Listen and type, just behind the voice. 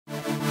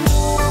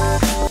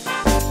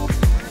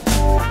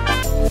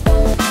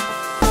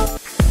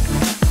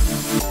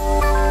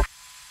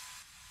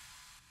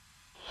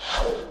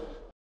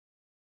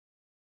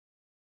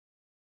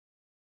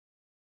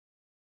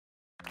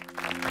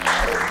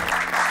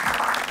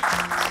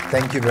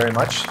Thank you very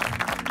much.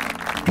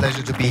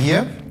 Pleasure to be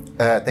here.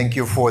 Thank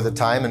you for the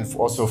time and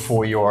also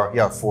for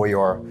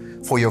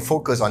your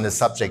focus on the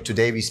subject.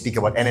 Today we speak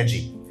about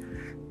energy,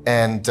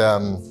 and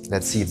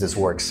let's see if this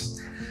works.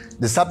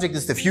 The subject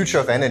is the future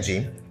of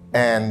energy,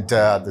 and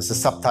the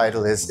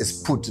subtitle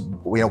is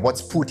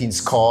what's Putin's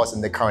cause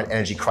in the current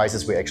energy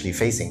crisis we're actually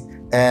facing.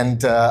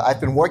 And I've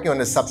been working on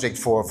this subject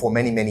for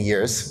many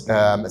years.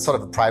 It's sort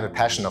of a private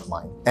passion of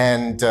mine.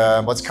 And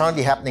what's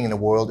currently happening in the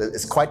world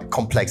is quite a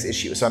complex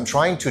issue. So I'm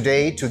trying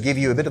today to give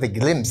you a bit of a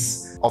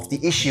glimpse of the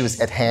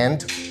issues at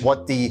hand,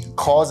 what the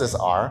causes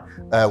are,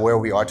 where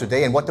we are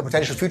today, and what the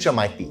potential future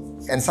might be.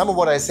 And some of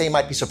what I say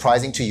might be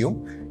surprising to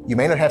you. You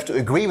may not have to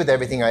agree with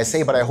everything I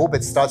say, but I hope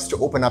it starts to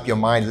open up your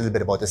mind a little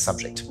bit about this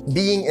subject.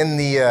 Being in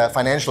the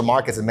financial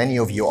markets, and many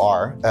of you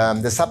are,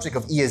 the subject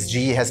of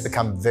ESG has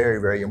become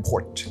very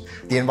important.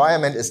 The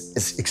environment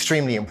is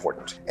extremely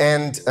important.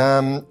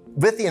 And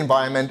with the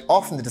environment,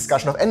 often the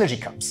discussion of energy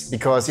comes,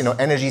 because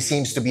energy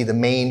seems to be the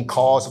main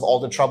cause of all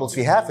the troubles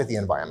we have with the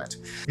environment.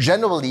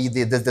 Generally,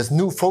 this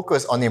new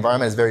focus on the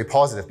environment is very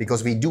positive,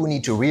 because we do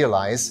need to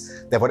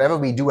realize that whatever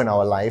we do in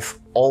our life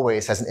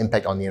always has an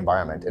impact on the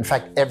environment. In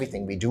fact,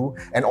 everything we do,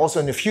 and also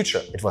in the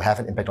future, it will have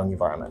an impact on the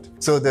environment.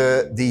 So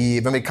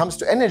when it comes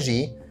to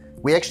energy,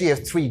 we actually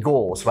have three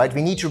goals, right?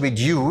 We need to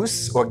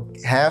reduce or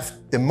have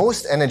the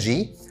most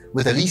energy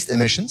with the least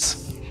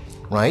emissions,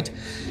 right?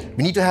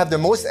 We need to have the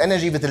most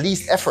energy with the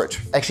least effort.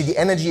 Actually, the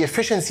energy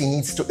efficiency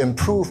needs to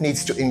improve,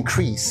 needs to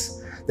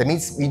increase. That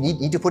means we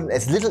need to put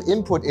as little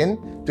input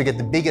in to get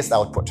the biggest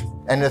output.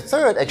 And the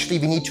third, actually,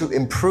 we need to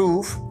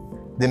improve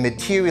the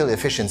material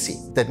efficiency.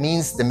 That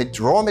means the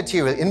raw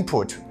material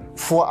input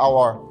for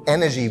our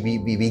energy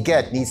we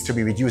get needs to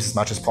be reduced as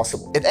much as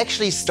possible. It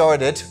actually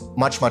started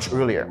much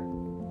earlier.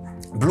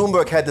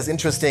 Bloomberg had this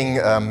interesting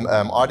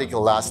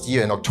article last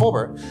year in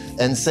October,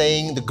 and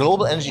saying the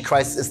global energy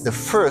crisis is the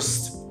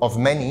first of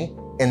many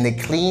in the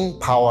clean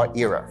power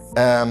era.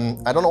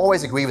 I don't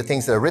always agree with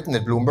things that are written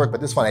at Bloomberg,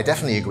 but this one I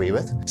definitely agree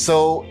with.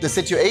 So the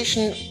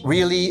situation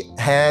really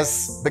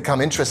has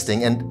become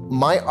interesting, and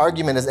my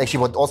argument is actually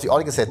what also the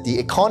article said: the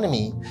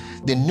economy,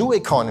 the new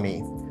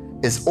economy,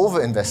 is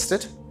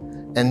overinvested,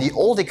 and the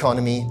old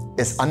economy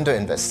is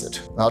underinvested.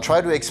 I'll try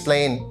to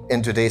explain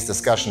in today's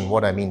discussion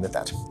what I mean with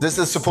that. This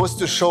is supposed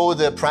to show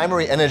the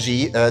primary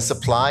energy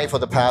supply for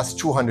the past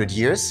 200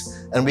 years.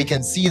 And we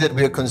can see that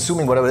we are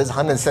consuming whatever it is,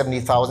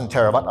 170,000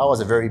 terawatt hours,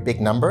 a very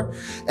big number.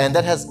 And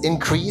that has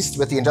increased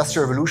with the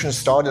Industrial Revolution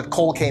started.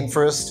 Coal came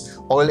first,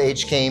 oil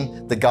age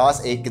came, the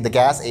gas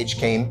age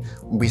came.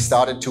 We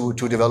started to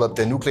develop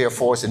the nuclear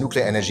force, the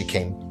nuclear energy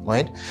came,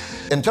 right?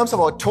 In terms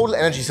of our total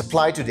energy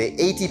supply today,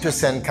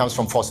 80% comes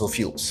from fossil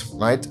fuels,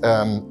 right?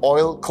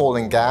 Oil, coal,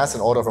 and gas,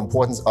 in order of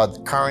importance, are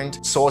the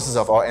current sources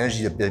of our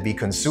energy that we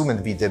consume and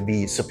that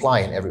we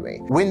supply in every way.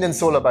 Wind and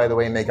solar, by the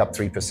way, make up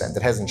 3%.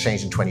 That hasn't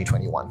changed in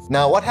 2021.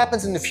 Now, what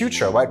happens in the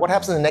future, right? What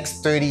happens in the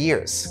next 30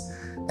 years?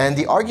 And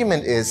the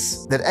argument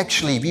is that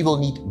actually we will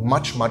need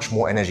much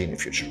more energy in the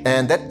future.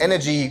 And that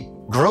energy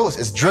growth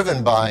is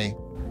driven by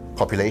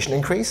population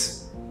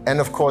increase and,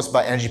 of course,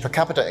 by energy per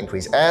capita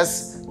increase.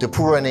 As the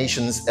poorer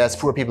nations, as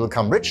poorer people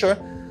become richer,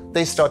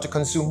 they start to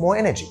consume more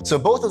energy. So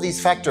both of these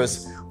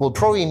factors will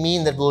probably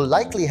mean that we'll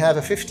likely have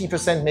a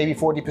 50%, maybe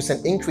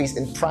 40% increase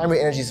in primary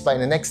energy supply in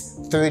the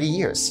next 30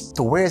 years.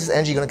 So where is this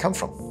energy going to come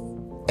from?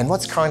 And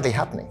what's currently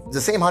happening? The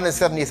same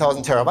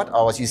 170,000 terawatt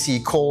hours, you see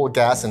coal,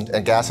 gas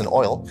and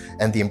oil,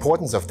 and the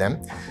importance of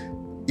them.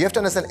 You have to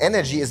understand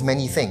energy is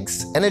many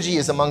things. Energy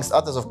is, amongst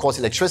others, of course,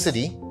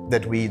 electricity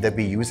that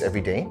we use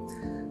every day.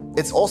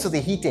 It's also the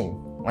heating,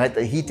 right?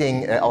 The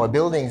heating our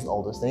buildings and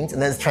all those things.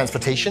 And then it's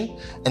transportation,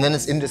 and then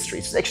it's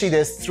industry. So actually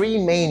there's three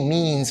main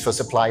means for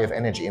supply of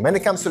energy. And when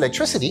it comes to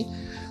electricity,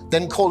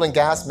 then coal and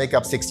gas make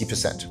up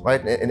 60%, right?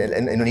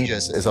 Indonesia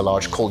is a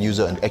large coal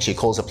user and actually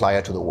coal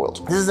supplier to the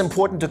world. This is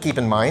important to keep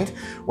in mind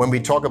when we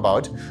talk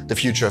about the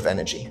future of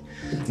energy.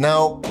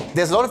 Now,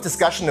 there's a lot of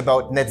discussion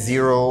about net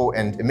zero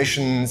and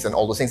emissions and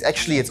all those things.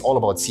 Actually, it's all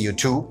about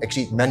CO2.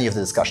 Actually, many of the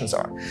discussions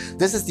are.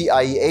 This is the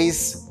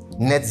IEA's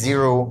net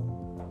zero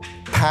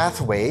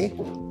pathway,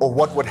 or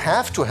what would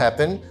have to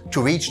happen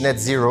to reach net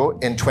zero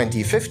in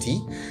 2050.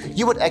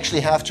 You would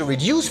actually have to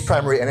reduce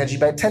primary energy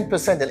by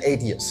 10% in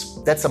 8 years.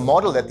 That's a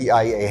model that the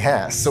IEA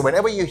has. So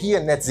whenever you hear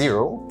net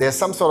zero, there's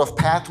some sort of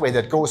pathway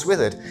that goes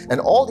with it.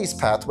 And all these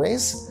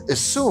pathways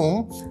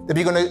assume that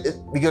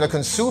we're gonna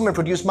consume and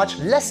produce much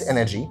less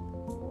energy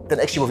than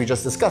actually what we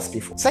just discussed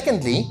before.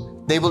 Secondly,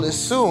 they will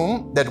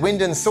assume that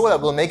wind and solar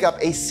will make up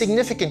a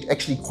significant,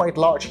 actually quite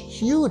large,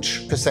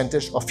 huge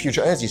percentage of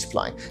future energy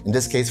supply. In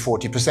this case,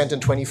 40% in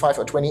 25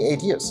 or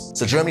 28 years.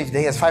 So Germany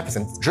today has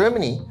 5%.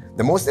 Germany,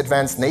 the most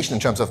advanced nation in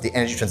terms of the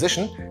energy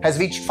transition, has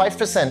reached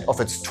 5%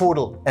 of its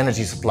total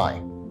energy supply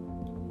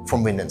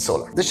from wind and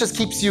solar. This just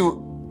gives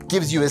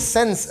you a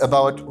sense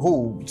about,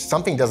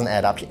 something doesn't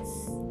add up here,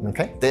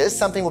 okay? There is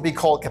something what we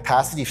call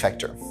capacity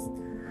factor.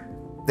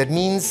 That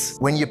means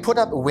when you put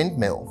up a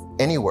windmill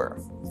anywhere,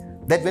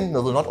 that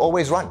windmill will not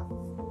always run,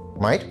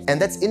 right? And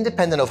that's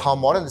independent of how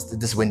modern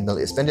this windmill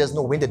is. When there's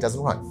no wind, it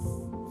doesn't run,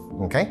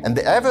 Okay? And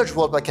the average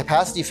worldwide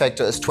capacity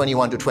factor is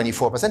 21 to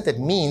 24%. That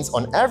means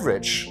on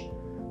average,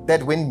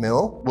 that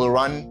windmill will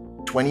run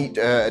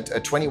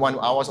 21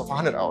 hours of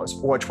 100 hours,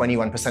 or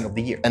 21% of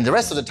the year. And the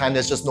rest of the time,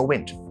 there's just no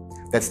wind.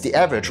 That's the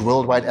average,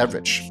 worldwide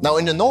average. Now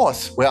in the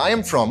north, where I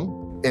am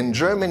from, in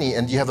Germany,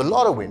 and you have a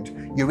lot of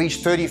wind, you reach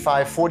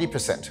 35,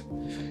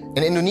 40%.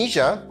 In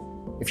Indonesia,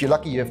 if you're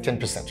lucky, you have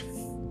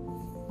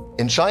 10%.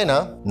 In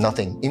China,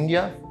 nothing.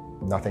 India,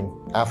 nothing.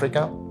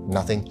 Africa,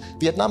 nothing.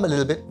 Vietnam, a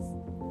little bit.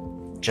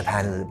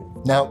 Japan, a little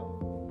bit. Now,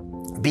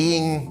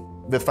 being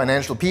with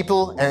financial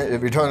people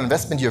and return on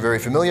investment you're very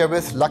familiar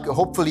with.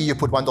 Hopefully you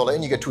put $1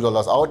 in, you get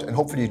 $2 out, and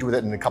hopefully you do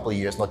that in a couple of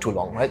years, not too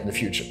long, right, in the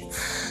future.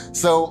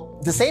 So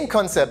the same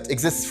concept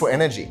exists for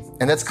energy,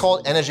 and that's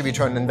called energy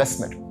return on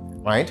investment,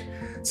 right?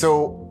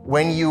 So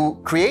when you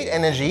create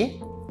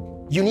energy,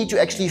 you need to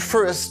actually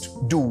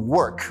first do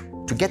work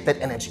to get that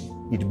energy.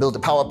 You need to build a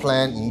power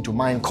plant, you need to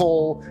mine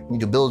coal, you need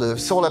to build a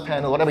solar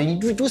panel, whatever. You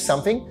need to do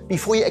something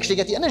before you actually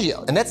get the energy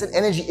out. And that's an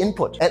energy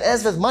input. And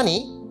as with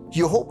money,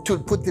 you hope to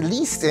put the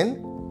least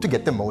in to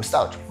get the most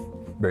out.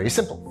 Very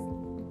simple.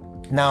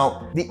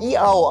 Now, the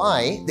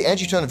EROI, the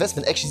energy return on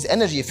investment, actually is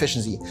energy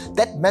efficiency.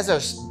 That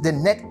measures the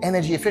net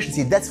energy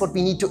efficiency. That's what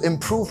we need to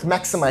improve,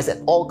 maximize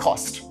at all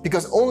costs.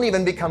 Because only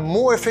when we become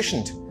more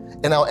efficient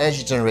in our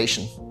energy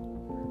generation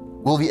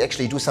will we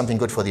actually do something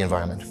good for the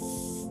environment.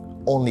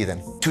 Only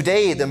then.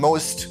 Today, the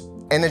most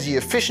energy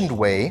efficient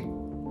way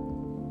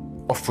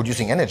of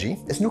producing energy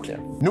is nuclear.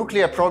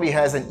 Nuclear probably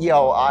has an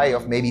EROI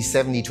of maybe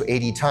 70 to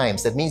 80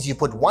 times. That means you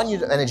put 1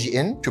 unit of energy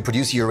in to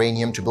produce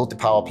uranium, to build the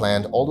power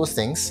plant, all those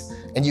things,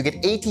 and you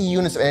get 80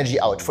 units of energy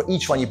out for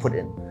each one you put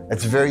in.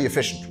 That's very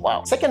efficient.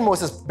 Wow. Second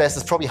most best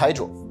is probably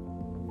hydro.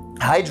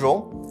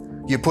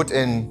 Hydro, you put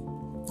in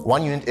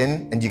 1 unit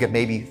in and you get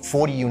maybe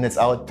 40 units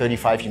out,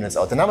 35 units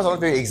out. The numbers are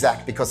not very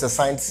exact because the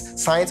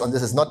science on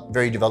this is not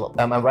very developed.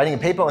 I'm writing a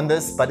paper on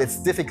this, but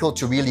it's difficult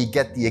to really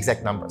get the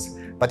exact numbers.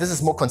 But this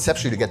is more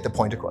conceptually to get the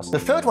point across. The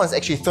third one is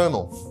actually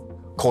thermal,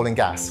 coal and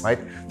gas, right?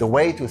 The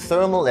way to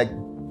thermal, like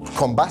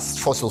combust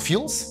fossil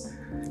fuels,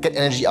 get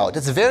energy out.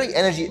 It's a very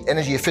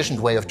energy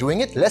efficient way of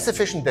doing it, less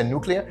efficient than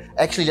nuclear,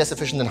 actually less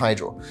efficient than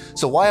hydro.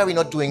 So why are we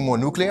not doing more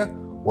nuclear?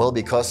 Well,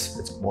 because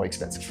it's more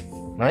expensive.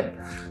 Right?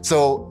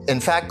 So in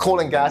fact, coal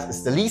and gas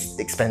is the least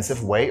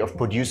expensive way of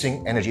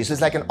producing energy. So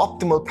it's like an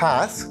optimal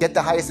path, get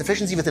the highest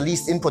efficiency with the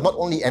least input, not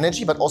only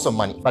energy, but also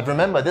money. But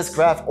remember, this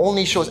graph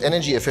only shows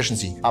energy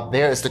efficiency. Up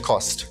there is the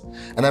cost.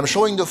 And I'm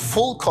showing the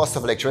full cost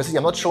of electricity.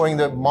 I'm not showing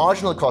the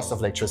marginal cost of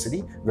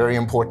electricity. Very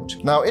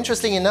important. Now,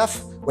 interestingly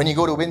enough, when you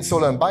go to wind,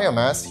 solar, and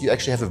biomass, you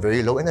actually have a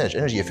very low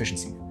energy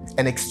efficiency.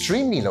 An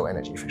extremely low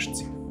energy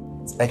efficiency.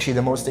 It's actually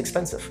the most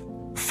expensive.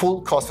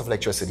 Full cost of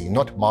electricity,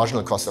 not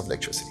marginal cost of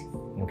electricity.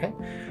 Okay.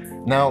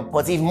 Now,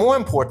 what's even more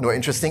important or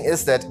interesting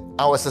is that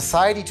our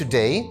society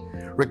today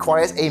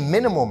requires a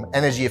minimum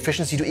energy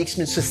efficiency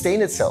to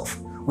sustain itself.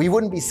 We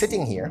wouldn't be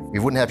sitting here, we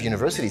wouldn't have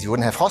universities, we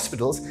wouldn't have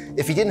hospitals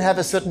if we didn't have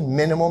a certain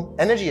minimum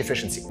energy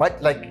efficiency, right?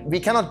 Like, we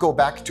cannot go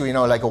back to,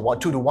 like a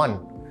 2 to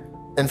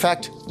 1. In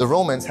fact, the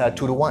Romans had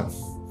 2 to 1.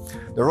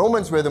 The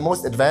Romans were the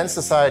most advanced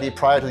society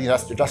prior to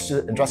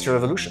the Industrial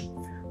Revolution.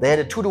 They had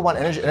a 2 to 1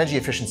 energy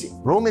efficiency.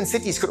 Roman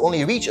cities could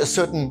only reach a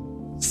certain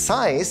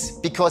size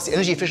because the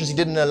energy efficiency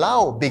didn't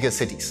allow bigger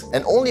cities.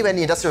 And only when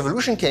the Industrial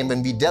Revolution came,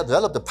 when we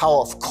developed the power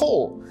of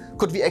coal,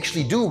 could we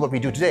actually do what we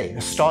do today,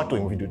 start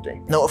doing what we do today.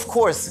 Now, of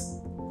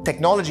course,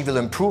 technology will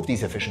improve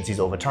these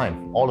efficiencies over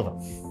time, all of them,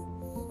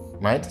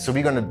 right? So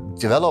we're going to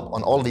develop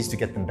on all of these to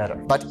get them better.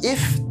 But if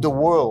the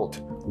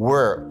world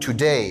were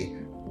today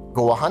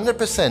go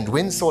 100%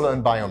 wind, solar,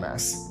 and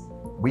biomass,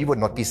 we would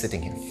not be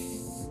sitting here.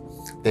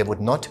 There would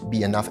not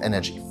be enough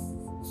energy.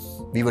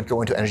 We would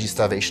go into energy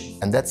starvation.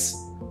 And that's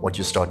what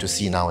you start to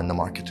see now in the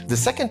market. The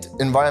second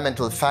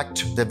environmental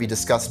fact that we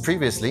discussed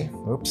previously,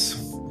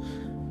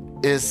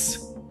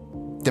 is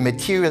the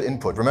material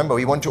input. Remember,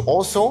 we want to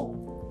also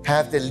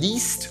have the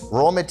least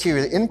raw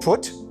material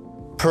input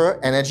per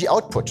energy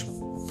output.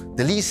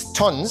 The least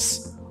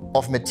tons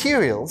of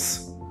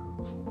materials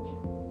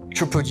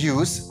to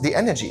produce the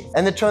energy.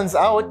 And it turns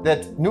out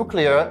that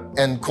nuclear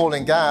and coal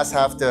and gas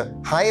have the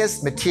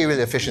highest material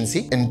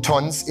efficiency in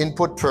tons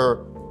input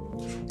per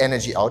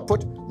energy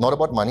output. Not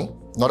about money,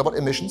 not about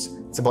emissions,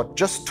 it's about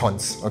just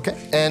tons, okay?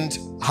 And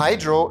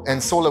hydro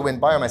and solar,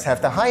 wind, biomass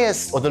have the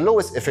highest or the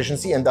lowest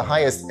efficiency and the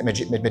highest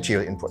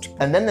material input.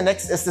 And then the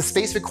next is the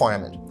space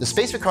requirement. The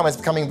space requirement is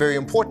becoming very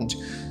important.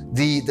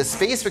 The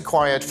space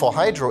required for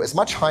hydro is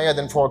much higher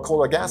than for a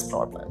coal or gas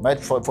power plant, right?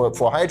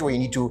 For hydro, you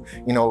need to,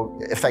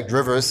 affect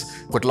rivers,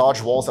 put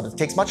large walls up. It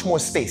takes much more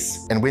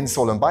space. And wind,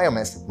 solar, and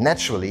biomass,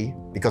 naturally,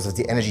 because of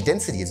the energy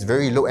density, it's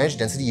very low energy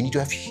density, you need to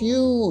have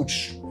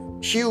huge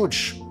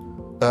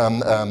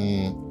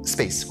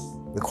space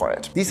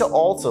required. These are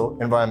also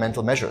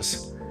environmental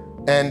measures.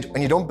 And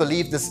when you don't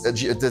believe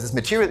this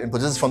material input,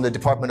 this is from the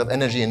Department of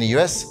Energy in the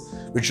US,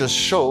 which just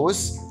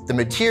shows the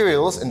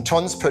materials in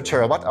tons per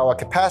terawatt hour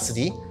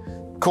capacity: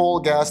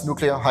 coal, gas,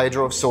 nuclear,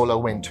 hydro, solar,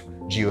 wind,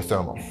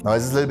 geothermal. Now,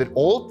 this is a little bit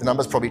old, the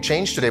numbers probably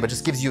changed today, but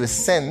just gives you a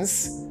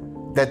sense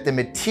that the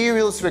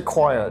materials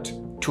required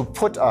to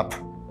put up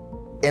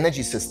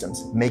energy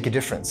systems make a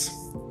difference.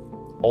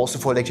 Also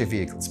for electric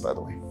vehicles, by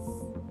the way.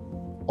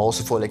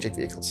 Also for electric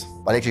vehicles.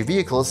 But electric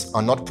vehicles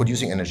are not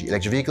producing energy.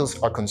 Electric vehicles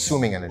are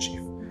consuming energy.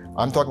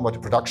 I'm talking about the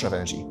production of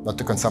energy, not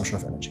the consumption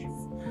of energy.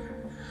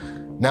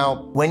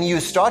 Now, when you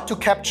start to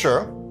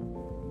capture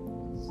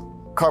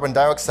carbon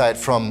dioxide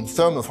from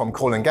thermal, from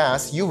coal and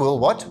gas, you will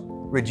what?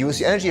 Reduce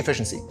the energy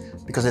efficiency,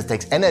 because it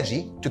takes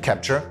energy to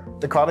capture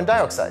the carbon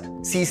dioxide.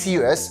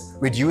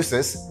 CCUS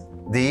reduces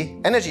the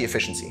energy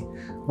efficiency.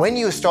 When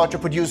you start to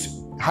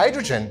produce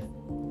hydrogen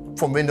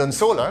from wind and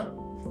solar,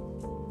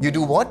 you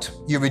do what?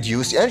 You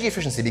reduce the energy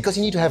efficiency, because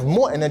you need to have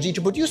more energy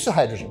to produce the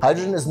hydrogen.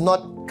 Hydrogen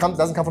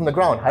doesn't come from the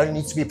ground. Hydrogen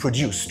needs to be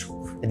produced.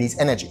 It needs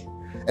energy.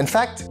 In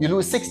fact, you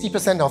lose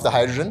 60% of the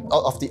hydrogen,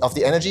 of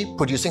the energy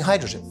producing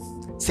hydrogen.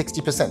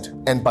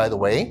 60%. And by the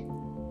way,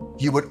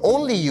 you would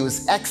only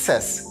use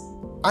excess,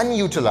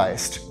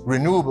 unutilized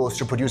renewables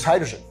to produce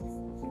hydrogen.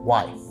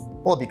 Why?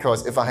 Well,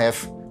 because if I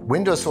have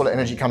wind or solar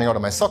energy coming out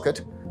of my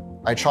socket,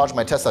 I charge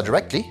my Tesla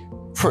directly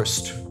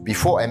first,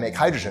 before I make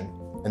hydrogen,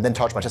 and then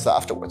charge my Tesla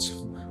afterwards.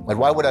 But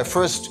why would I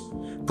first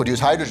produce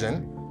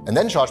hydrogen and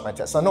then charge my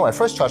Tesla? No, I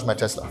first charge my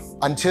Tesla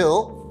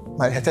until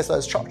my Tesla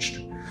is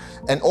charged.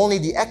 And only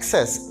the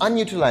excess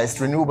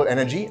unutilized renewable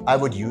energy I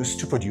would use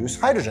to produce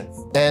hydrogen.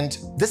 And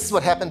this is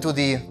what happened to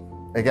the,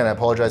 again, I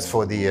apologize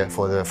for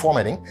the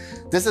formatting.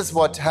 This is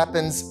what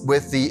happens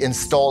with the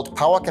installed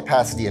power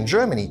capacity in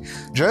Germany.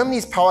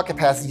 Germany's power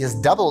capacity has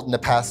doubled in the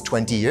past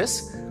 20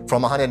 years.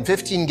 From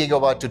 115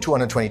 gigawatt to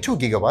 222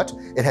 gigawatt,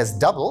 it has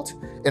doubled.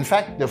 In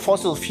fact, the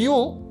fossil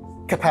fuel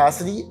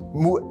capacity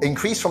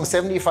increased from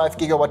 75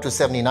 gigawatt to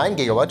 79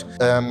 gigawatt.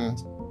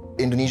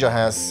 Indonesia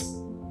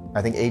has,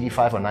 I think,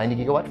 85 or 90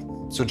 gigawatt.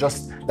 So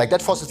just like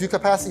that fossil fuel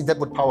capacity, that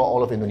would power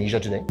all of Indonesia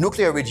today.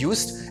 Nuclear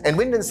reduced, and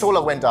wind and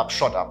solar went up,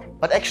 shot up.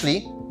 But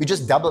actually, we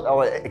just doubled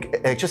our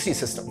electricity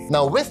system.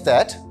 Now with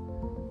that,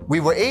 we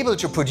were able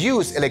to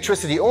produce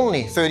electricity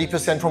only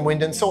 30% from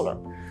wind and solar.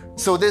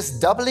 So this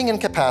doubling in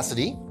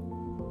capacity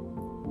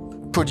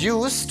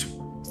produced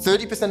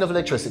 30% of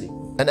electricicity,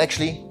 and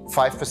actually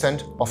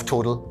 5% of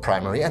total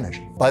primary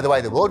energy. By the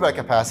way, the worldwide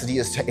capacity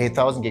is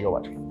 8,000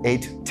 gigawatt,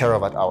 8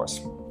 terawatt hours.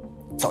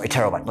 Sorry,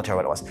 terawatt, not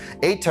terawatt hours.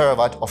 8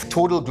 terawatt of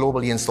total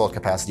globally installed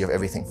capacity of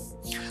everything.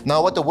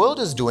 Now, what the world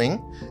is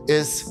doing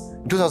is,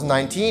 in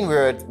 2019,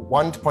 we're at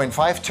 1.5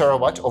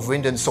 terawatt of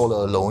wind and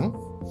solar alone.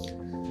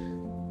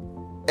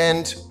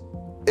 And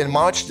in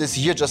March this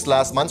year, just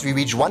last month, we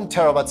reached 1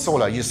 terawatt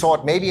solar. You saw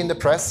it maybe in the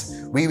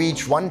press. We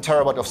reached 1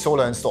 terawatt of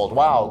solar installed.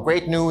 Wow,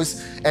 great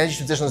news. Energy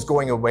transition is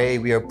going away.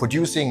 We are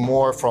producing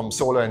more from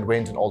solar and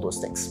wind and all those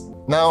things.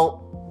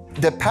 Now,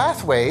 the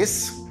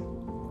pathways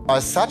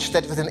are such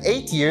that within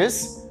 8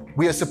 years,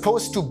 we are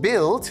supposed to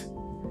build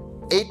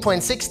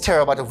 8.6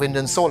 terawatt of wind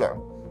and solar.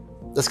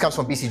 This comes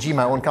from BCG,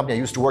 my own company. I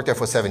used to work there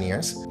for 7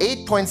 years.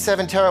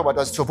 8.7 terawatt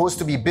are supposed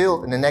to be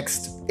built in the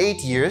next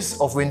 8 years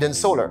of wind and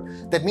solar.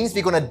 That means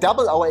we're going to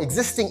double our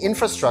existing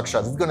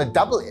infrastructure. We're going to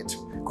double it.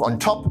 Go on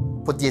top,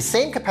 put the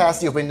same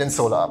capacity of wind and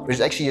solar up, which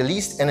is actually the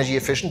least energy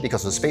efficient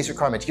because of the space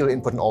requirement, material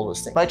input, and all those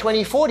things. By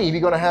 2040,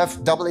 we're going to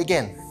have double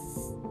again.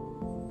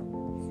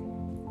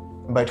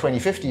 And by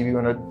 2050,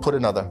 we're going to put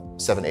another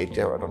 7-8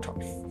 terawatt on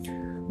top.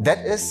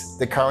 That is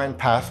the current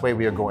pathway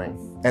we are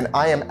going. And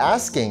I am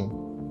asking,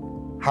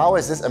 how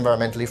is this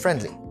environmentally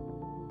friendly?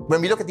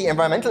 When we look at the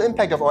environmental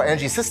impact of our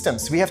energy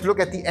systems, we have to look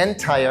at the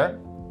entire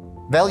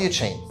value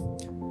chain.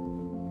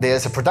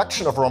 There's a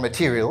production of raw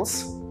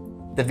materials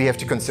that we have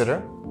to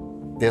consider.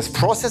 There's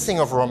processing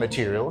of raw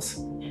materials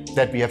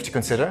that we have to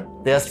consider.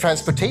 There's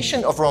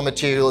transportation of raw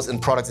materials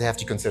and products that we have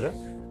to consider.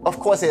 Of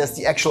course, there's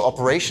the actual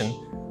operation,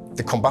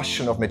 the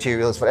combustion of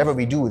materials, whatever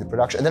we do, the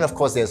production. And then, of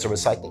course, there's the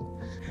recycling.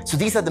 So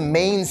these are the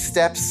main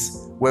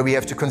steps where we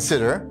have to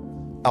consider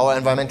our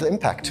environmental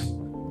impact.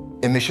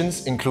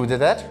 Emissions included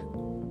that,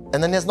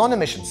 and then there's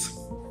non-emissions,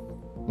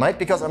 right?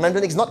 Because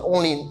environmental is not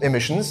only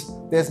emissions,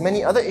 there's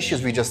many other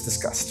issues we just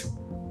discussed,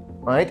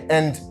 right?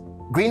 And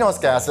greenhouse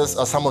gases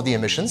are some of the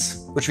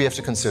emissions, which we have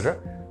to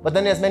consider, but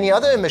then there's many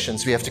other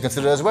emissions we have to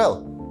consider as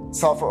well.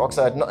 Sulfur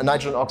oxide,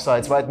 nitrogen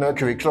oxides, right?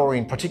 Mercury,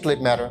 chlorine, particulate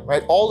matter,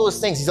 right? All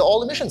those things, these are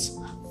all emissions,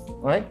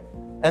 right?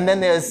 And then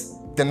there's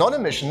the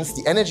non-emissions,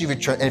 the energy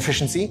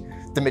efficiency,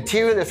 the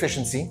material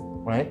efficiency,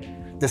 right?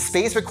 The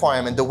space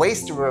requirement, the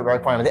waste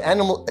requirement, the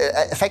animal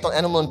effect on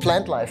animal and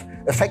plant life,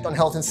 effect on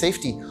health and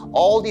safety.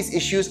 All these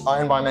issues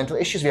are environmental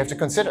issues we have to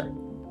consider.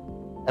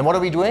 And what are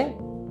we doing?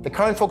 The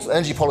current focus on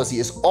energy policy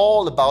is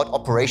all about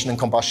operation and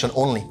combustion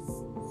only.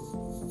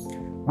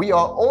 We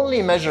are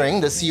only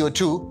measuring the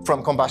CO2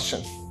 from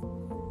combustion.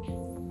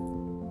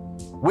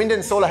 Wind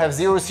and solar have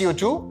zero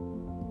CO2.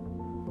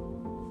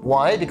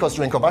 Why? Because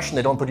during combustion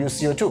they don't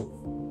produce CO2.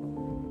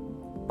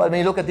 But when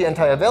you look at the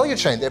entire value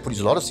chain, they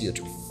produce a lot of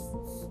CO2.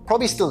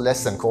 Probably still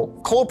less than coal.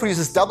 Coal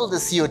produces double the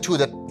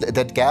CO2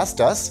 that gas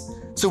does.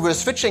 So we're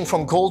switching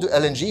from coal to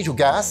LNG to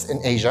gas in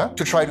Asia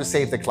to try to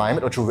save the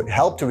climate or to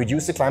help to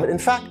reduce the climate. In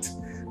fact,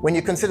 when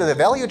you consider the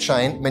value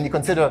chain, when you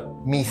consider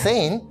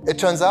methane, it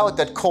turns out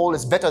that coal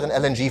is better than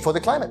LNG for the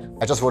climate.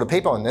 I just wrote a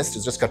paper on this,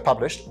 it just got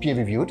published,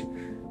 peer-reviewed,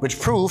 which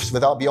proves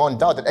beyond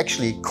doubt that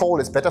actually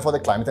coal is better for the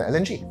climate than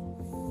LNG.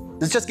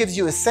 This just gives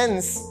you a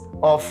sense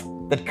of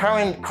that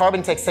current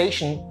carbon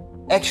taxation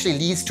actually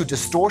leads to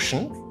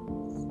distortion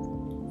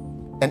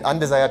and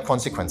undesired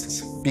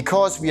consequences.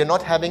 Because we are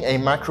not having a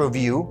macro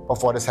view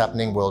of what is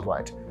happening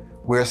worldwide.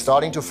 We're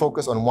starting to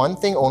focus on one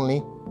thing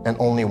only and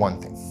only one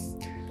thing.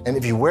 And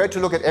if you were to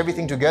look at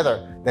everything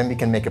together, then we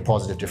can make a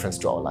positive difference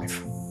to our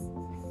life.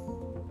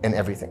 In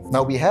everything.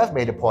 Now we have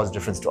made a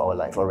positive difference to our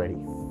life already.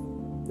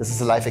 This is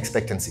the life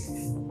expectancy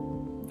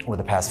over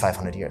the past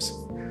 500 years.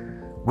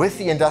 With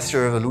the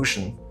Industrial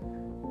Revolution,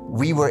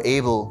 we were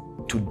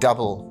able to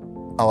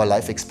double our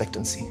life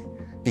expectancy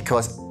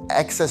because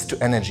access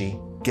to energy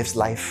gives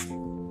life,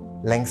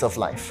 length of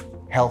life,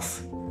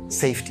 health,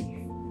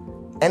 safety.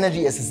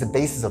 Energy is the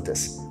basis of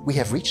this. We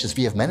have reached this,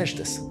 we have managed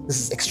this. This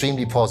is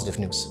extremely positive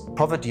news.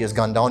 Poverty has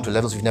gone down to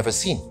levels we've never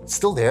seen. It's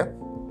still there,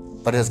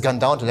 but it has gone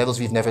down to levels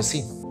we've never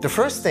seen. The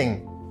first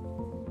thing,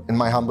 in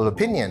my humble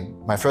opinion,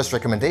 my first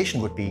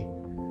recommendation would be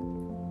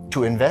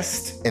to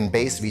invest in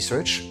base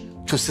research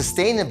to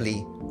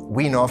sustainably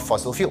wean off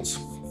fossil fuels.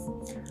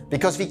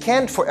 Because we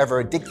can't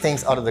forever dig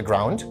things out of the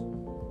ground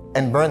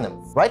and burn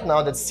them. Right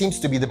now, that seems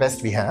to be the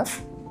best we have,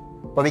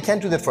 but we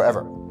can't do that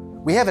forever.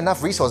 We have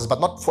enough resources, but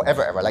not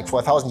forever, ever, like for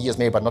 1,000 years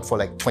maybe, but not for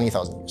like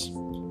 20,000 years,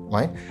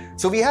 right?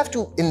 So we have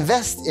to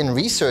invest in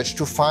research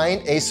to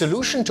find a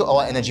solution to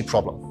our energy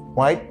problem,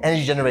 right?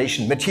 Energy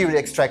generation, material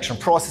extraction,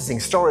 processing,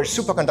 storage,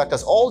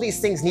 superconductors, all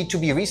these things need to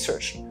be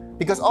researched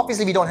because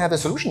obviously we don't have a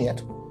solution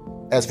yet,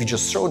 as we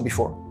just showed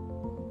before.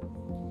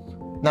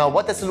 Now,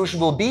 what the solution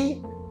will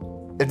be,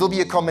 it will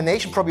be a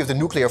combination probably of the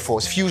nuclear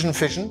force, fusion,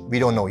 fission, we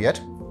don't know yet.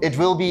 It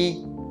will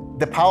be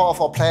the power of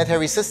our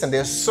planetary system.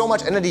 There's so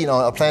much energy in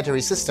our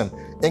planetary system,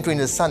 including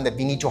the sun, that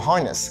we need to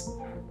harness,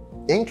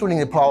 including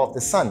the power of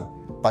the sun.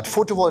 But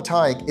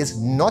photovoltaic is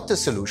not the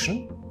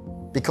solution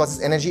because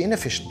it's energy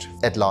inefficient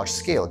at large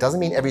scale. Doesn't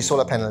mean every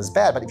solar panel is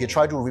bad, but if you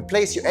try to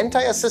replace your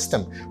entire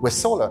system with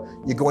solar,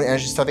 you go in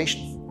energy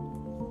starvation.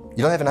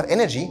 You don't have enough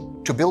energy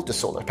to build the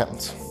solar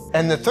panels.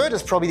 And the third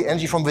is probably the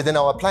energy from within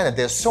our planet.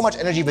 There's so much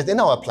energy within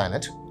our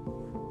planet.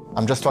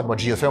 I'm just talking about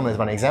geothermal as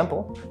one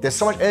example. There's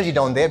so much energy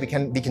down there, we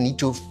need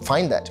to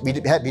find that. We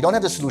don't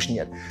have the solution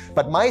yet.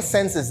 But my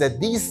sense is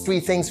that these three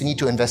things we need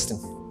to invest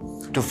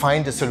in to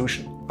find the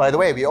solution. By the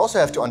way, we also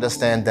have to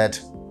understand that,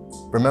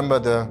 remember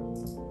the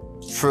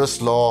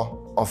first law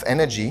of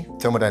energy,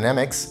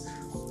 thermodynamics,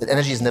 that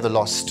energy is never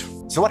lost.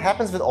 So what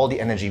happens with all the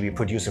energy we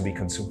produce and we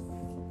consume?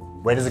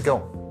 Where does it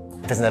go?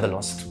 It is never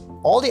lost.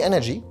 All the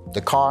energy,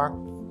 the car,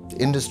 the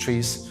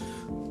industries,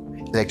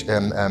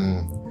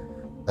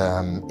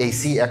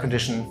 AC, air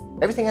conditioning,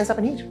 everything ends up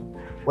in heat.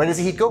 Where does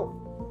the heat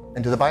go?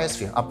 Into the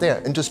biosphere, up there,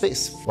 into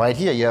space. Right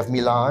here, you have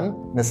Milan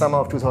in the summer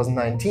of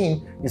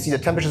 2019. You see the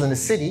temperatures in the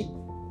city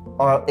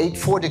are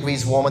 4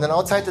 degrees warmer than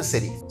outside the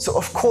city. So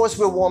of course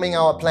we're warming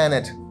our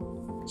planet.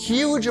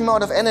 Huge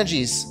amount of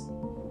energies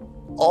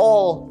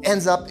all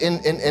ends up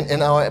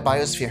in our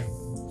biosphere.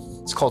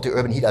 It's called the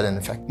urban heat island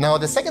effect. Now,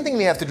 the second thing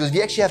we have to do is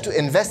we actually have to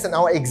invest in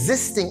our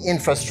existing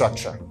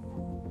infrastructure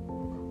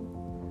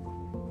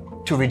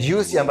to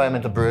reduce the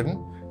environmental burden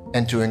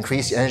and to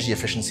increase the energy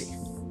efficiency.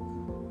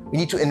 We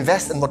need to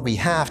invest in what we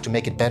have to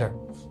make it better,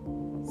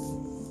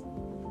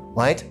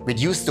 right?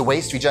 Reduce the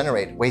waste we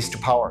generate, waste to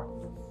power.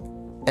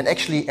 And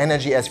actually,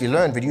 energy, as we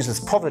learned, reduces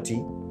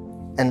poverty.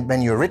 And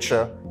when you're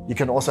richer, you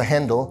can also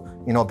handle,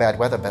 bad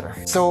weather better.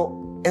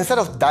 So instead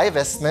of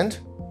divestment,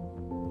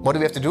 what do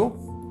we have to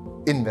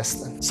do?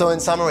 Investment. So in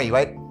summary,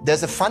 right,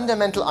 there's a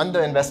fundamental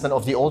underinvestment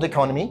of the old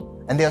economy,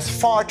 and there's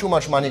far too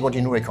much money going to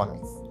the new economy.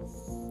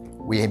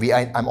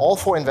 I'm all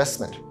for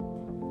investment,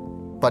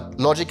 but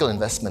logical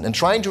investment. And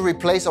trying to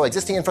replace our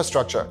existing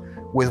infrastructure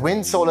with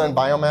wind, solar, and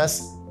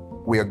biomass,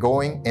 we are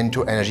going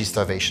into energy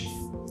starvation,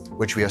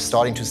 which we are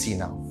starting to see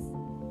now.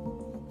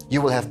 You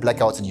will have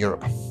blackouts in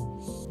Europe.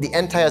 The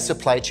entire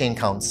supply chain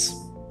counts,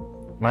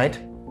 right?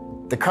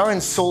 The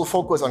current sole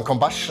focus on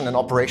combustion and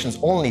operations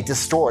only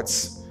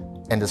distorts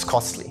and is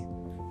costly.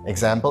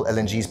 Example,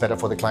 LNG is better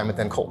for the climate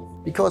than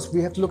coal, because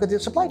we have to look at the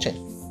supply chain.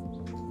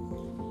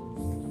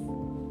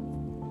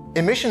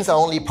 Emissions are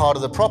only part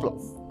of the problem.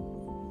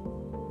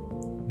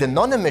 The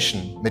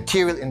non-emission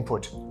material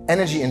input,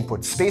 energy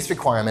input, space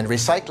requirement,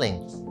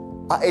 recycling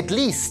are at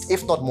least,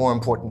 if not more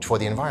important for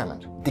the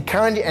environment. The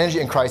current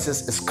energy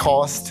crisis is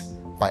caused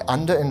by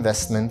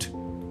underinvestment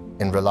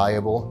in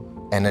reliable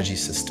energy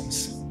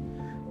systems.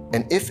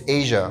 And if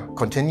Asia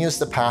continues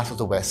the path of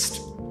the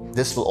West,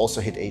 this will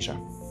also hit Asia.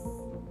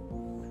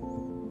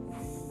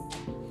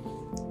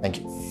 Thank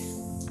you.